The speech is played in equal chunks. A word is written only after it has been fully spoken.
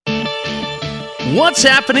What's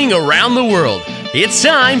happening around the world? It's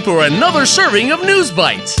time for another serving of News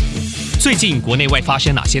Bites. 最近国内外发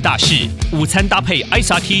生哪些大事？午餐搭配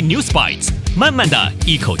ICT News Bites， 慢慢的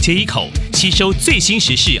一口接一口吸收最新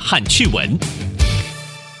时事和趣闻。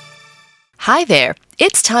Hi there,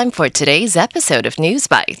 it's time for today's episode of News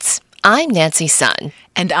Bites. I'm Nancy Sun.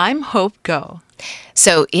 And I'm Hope Ngo.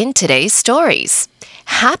 So in today's stories,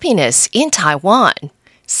 happiness in Taiwan,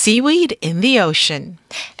 Seaweed in the ocean,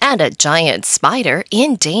 and a giant spider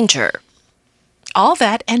in danger. All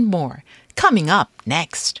that and more coming up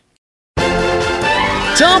next.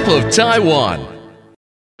 Top of Taiwan.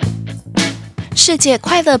 世界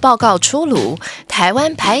快乐报告出炉，台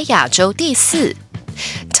湾排亚洲第4。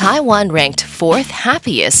Taiwan ranked 4th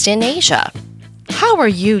happiest in Asia. How are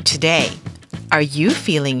you today? Are you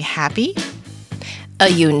feeling happy? A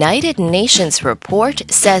United Nations report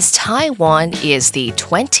says Taiwan is the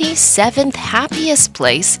 27th happiest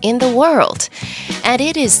place in the world, and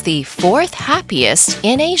it is the 4th happiest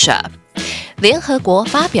in Asia. 联合国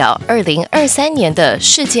发表2023年的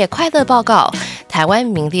世界快乐报告，台湾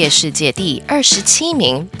名列世界第27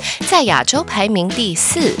名，在亚洲排名第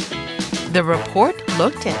4。The report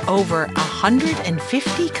looked at over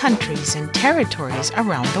 150 countries and territories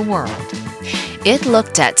around the world. It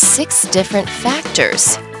looked at 6 different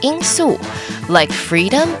factors, 因素, like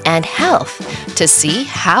freedom and health, to see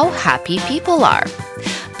how happy people are.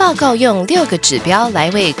 报告用6个指标来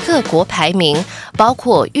为各国排名，包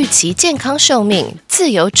括预期健康寿命、自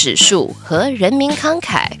由指数和人民慷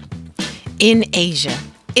慨。In Asia,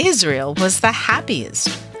 Israel was the happiest.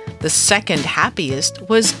 The second happiest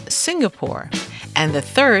was Singapore, and the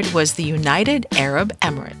third was the United Arab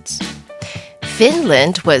Emirates.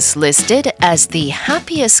 Finland was listed as the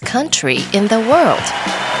happiest country in the world.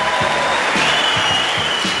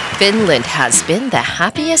 Finland has been the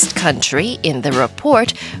happiest country in the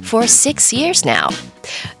report for 6 years now.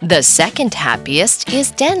 The second happiest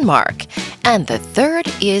is Denmark, and the third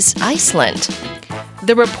is Iceland.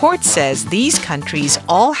 The report says these countries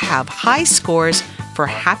all have high scores for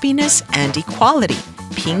happiness and equality,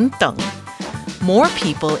 平等. More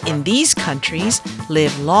people in these countries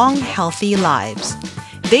live long, healthy lives.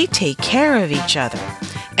 They take care of each other,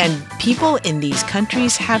 and people in these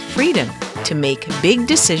countries have freedom to make big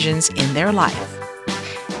decisions in their life.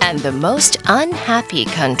 And the most unhappy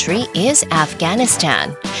country is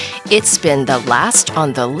Afghanistan. It's been the last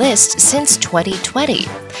on the list since 2020.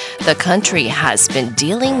 The country has been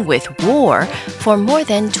dealing with war for more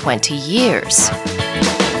than 20 years.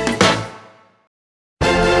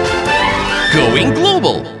 Going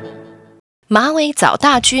global. 马尾藻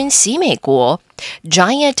大军袭美国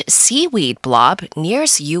Giant seaweed blob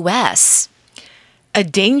nears U.S. A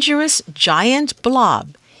dangerous giant blob,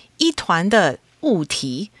 一团的物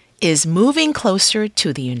体, is moving closer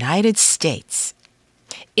to the United States.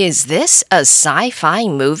 Is this a sci-fi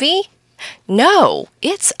movie? No,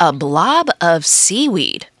 it's a blob of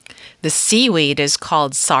seaweed. The seaweed is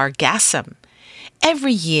called Sargassum.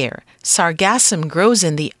 Every year, Sargassum grows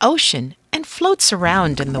in the ocean and floats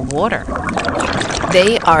around in the water.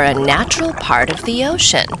 They are a natural part of the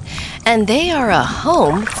ocean, and they are a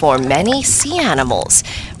home for many sea animals,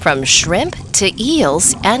 from shrimp to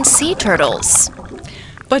eels and sea turtles.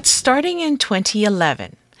 But starting in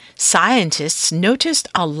 2011, scientists noticed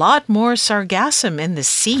a lot more sargassum in the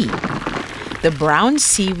sea. The brown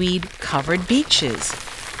seaweed covered beaches,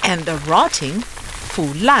 and the rotting,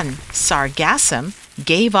 腐烂 sargassum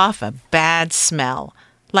gave off a bad smell,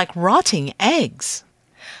 like rotting eggs.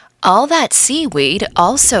 All that seaweed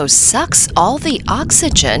also sucks all the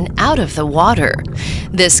oxygen out of the water.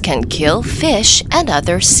 This can kill fish and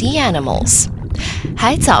other sea animals.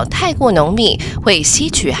 海藻太过浓密会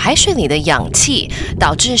吸取海水里的氧气，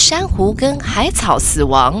导致珊瑚跟海草死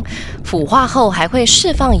亡。腐化后还会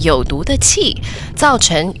释放有毒的气，造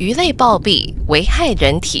成鱼类暴斃，危害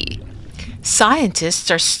人体。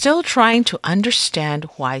Scientists are still trying to understand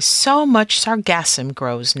why so much sargassum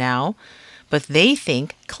grows now, but they think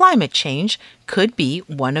climate change could be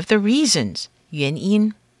one of the reasons. 原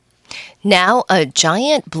因. Now, a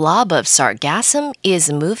giant blob of sargassum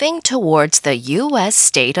is moving towards the U.S.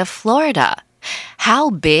 state of Florida. How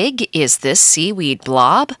big is this seaweed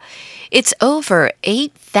blob? It's over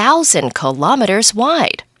 8,000 kilometers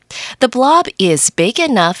wide. The blob is big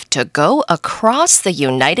enough to go across the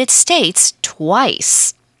United States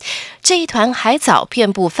twice. 这一团海藻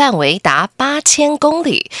遍布范围达8000公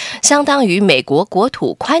里，相当于美国国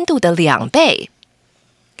土宽度的2倍。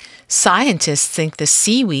Scientists think the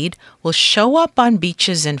seaweed will show up on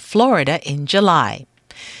beaches in Florida in July.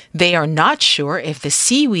 They are not sure if the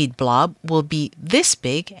seaweed blob will be this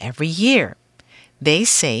big every year. They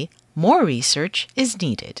say More research is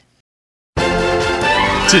needed.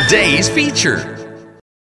 Today's feature.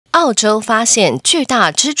 澳洲发现巨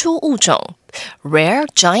大蜘蛛物种 Rare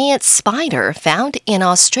giant spider found in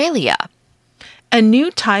Australia. A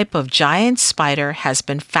new type of giant spider has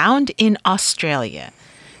been found in Australia.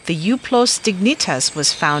 The Euoplos dignitas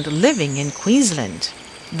was found living in Queensland.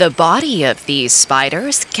 The body of these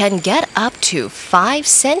spiders can get up to 5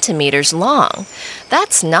 centimeters long.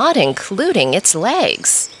 That's not including its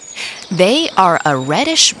legs. They are a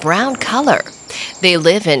reddish-brown color. They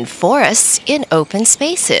live in forests in open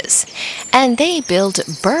spaces, and they build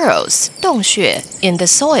burrows, 洞穴, in the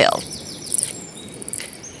soil.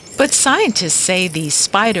 But scientists say these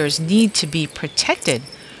spiders need to be protected,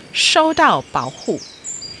 受到保护.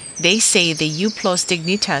 They say the Euoplos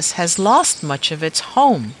dignitas has lost much of its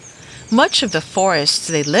home. Much of the forests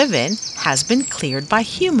they live in has been cleared by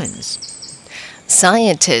humans.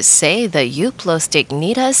 Scientists say the Euoplos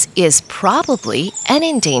dignitas is probably an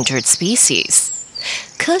endangered species.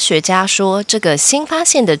 科学家说，这个新发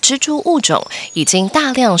现的蜘蛛物种已经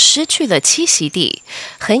大量失去了栖息地，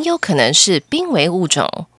很有可能是濒危物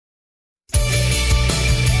种。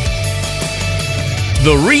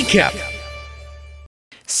The recap.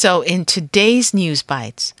 So in today's News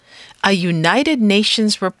Bites, a United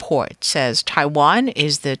Nations report says Taiwan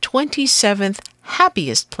is the 27th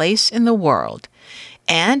happiest place in the world,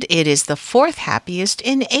 and it is the 4th happiest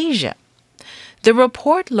in Asia. The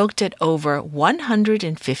report looked at over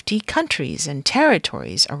 150 countries and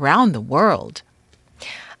territories around the world.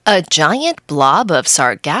 A giant blob of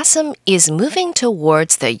Sargassum is moving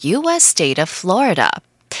towards the U.S. state of Florida.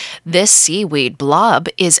 This seaweed blob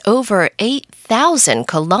is over 8,000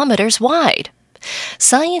 kilometers wide.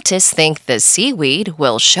 Scientists think the seaweed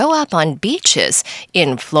will show up on beaches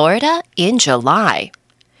in Florida in July.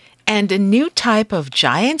 And a new type of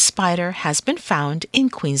giant spider has been found in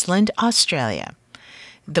Queensland, Australia.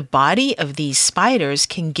 The body of these spiders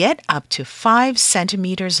can get up to 5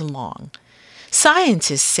 centimeters long.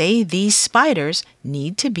 Scientists say these spiders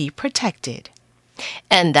need to be protected.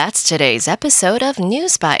 And that's today's episode of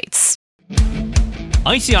News Bites.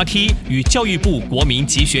 ICRT 与教育部国民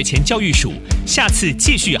及学前教育署下次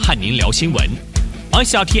继续和您聊新闻。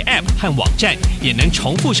ICRT App 和网站也能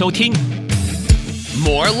重复收听。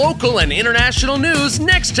More local and international news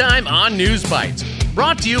next time on News Bites.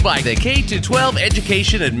 Brought to you by the K-12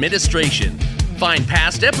 Education Administration. Find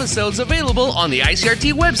past episodes available on the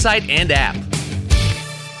ICRT website and app.